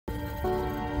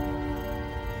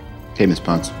Hey, Miss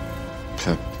Potts.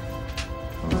 Pep.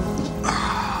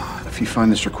 If you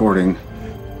find this recording,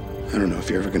 I don't know if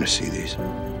you're ever gonna see these. I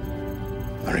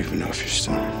don't even know if you're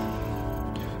still.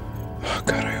 Oh,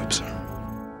 God, I hope so.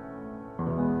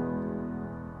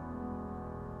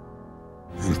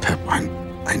 And Pep, I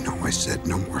know I said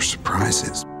no more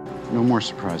surprises. No more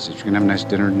surprises. You're gonna have a nice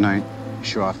dinner tonight.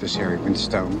 Show off this Harry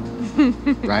Winstone,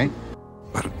 right?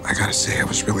 But I gotta say, I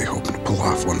was really hoping to pull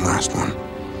off one last one.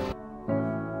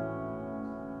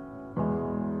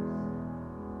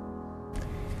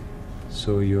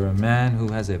 So you're a man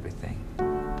who has everything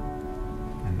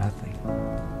and nothing.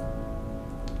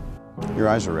 Your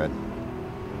eyes are red.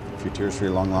 A few tears for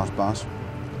your long-lost boss?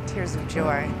 Tears of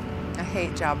joy. I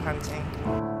hate job hunting.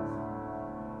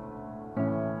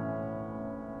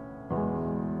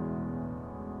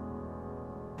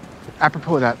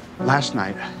 Apropos of that, last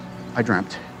night, I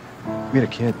dreamt we had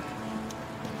a kid.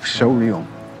 So real.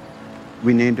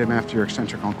 We named him after your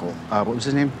eccentric uncle. What was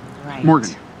his name? Right.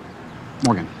 Morgan.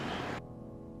 Morgan.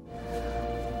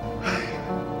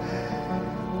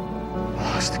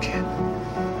 Lost the kid.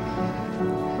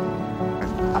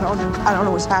 I don't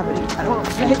know what's happening. I don't know.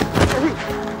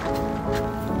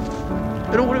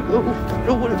 I don't want to go. I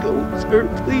don't want to go, sir,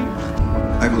 please.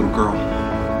 I have a little girl.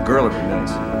 Girl would be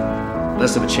nice.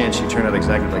 Less of a chance she'd turn out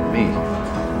exactly like me.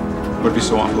 What'd be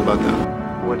so awful about that?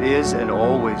 What is and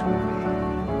always will be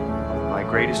my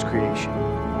greatest creation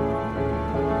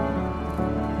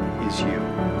is you.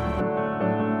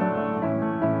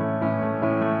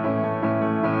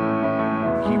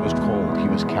 He was cold. He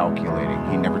was calculating.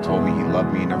 He never told me he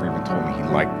loved me. He never even told me he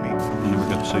liked me. I never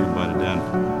got to say goodbye to Dad.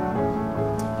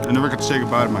 I never got to say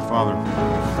goodbye to my father.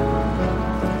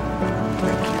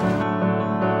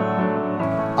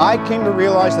 I came to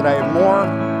realize that I have more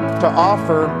to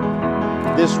offer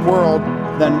this world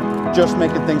than just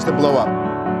making things to blow up.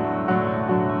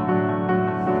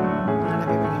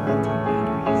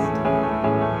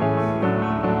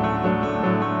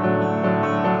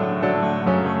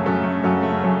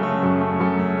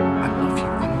 I love you.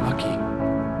 I'm lucky.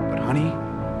 But honey,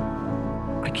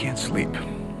 I can't sleep.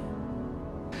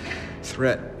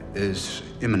 Threat is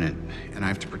imminent, and I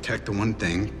have to protect the one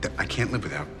thing that I can't live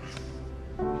without.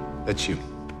 That's you.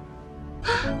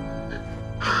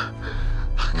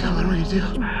 God, what do you do?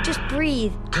 Just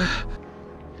breathe.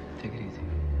 Take it easy.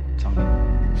 Tell me.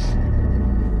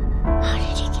 How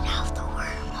did you get out of the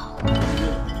wormhole?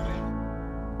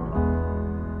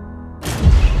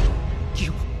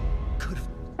 You could have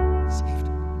saved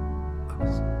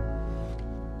us.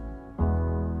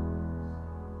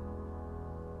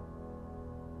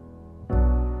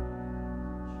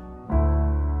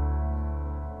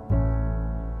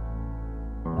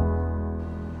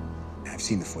 I've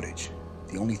seen the footage.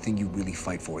 The only thing you really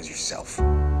fight for is yourself.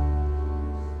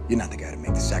 You're not the guy to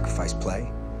make the sacrifice play,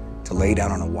 to lay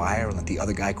down on a wire and let the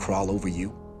other guy crawl over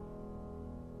you.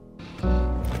 I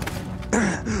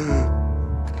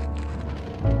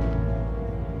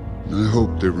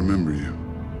hope they remember you.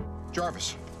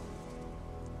 Jarvis.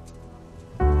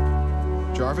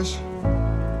 Jarvis?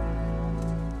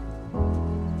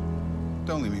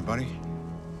 Don't leave me, buddy.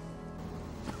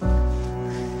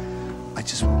 I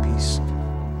just want peace.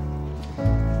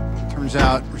 Turns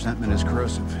out resentment is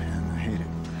corrosive, and I hate it.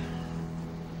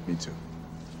 Me too.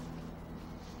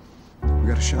 We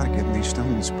got a shot at getting these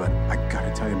stones, but I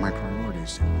gotta tell you my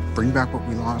priorities. Bring back what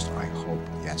we lost, I hope,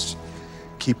 yes.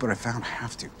 Keep what I found,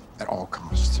 have to, at all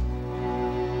costs.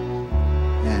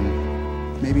 And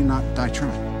maybe not die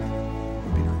trying.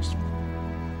 Would be nice.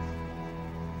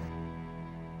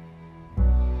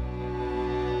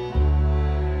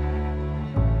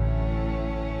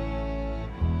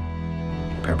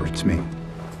 Pepper, it's me.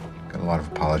 Got a lot of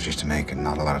apologies to make and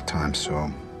not a lot of time, so...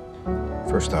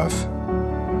 First off,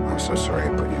 I'm so sorry I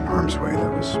put you in harm's way.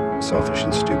 That was selfish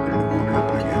and stupid, and it won't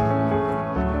happen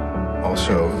again.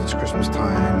 Also, it's Christmas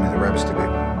time and the rabbit's too big.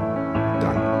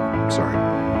 Done. I'm sorry.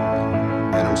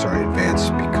 And I'm sorry in advance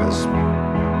because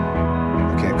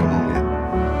I can't come home yet.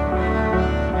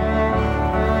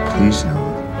 Please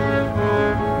know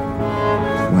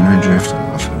that when I drift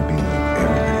off, it'll be like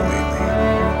everybody lately.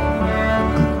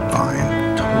 I'm fine,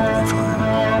 totally fine.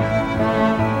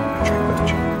 I dream about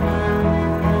you.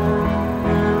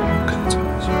 God's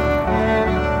eyes.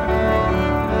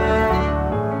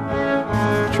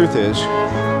 Truth is,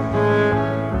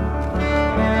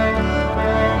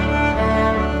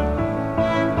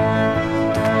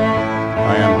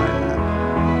 I am Iron Man.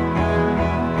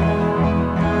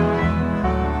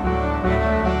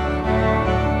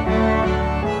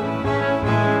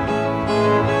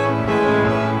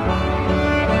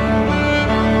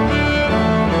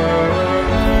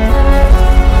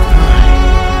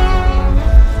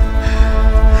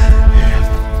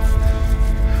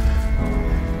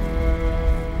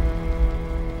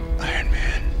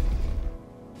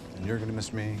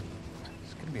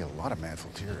 lot of manful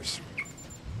tears.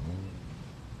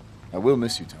 I will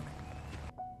miss you, Tony.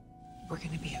 We're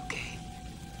gonna be okay.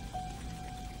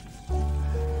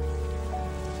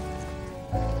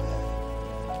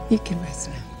 You can rest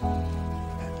now.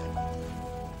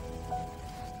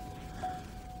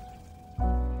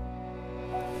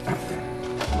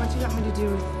 What do you want me to do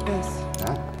with this?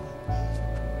 That?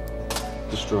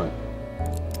 Destroy it.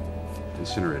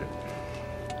 Incinerate it.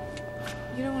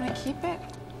 You don't want to keep it?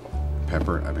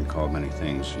 Pepper, I've been called many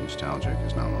things. Nostalgic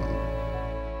is not one of them.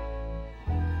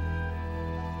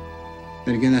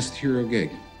 Then again, that's the hero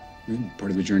gig. Part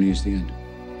of the journey is the end.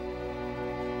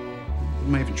 What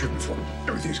am I even tripping for?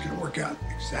 Everything's gonna work out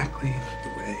exactly the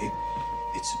way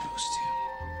it's supposed to.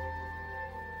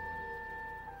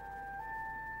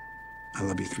 I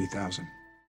love you 3,000.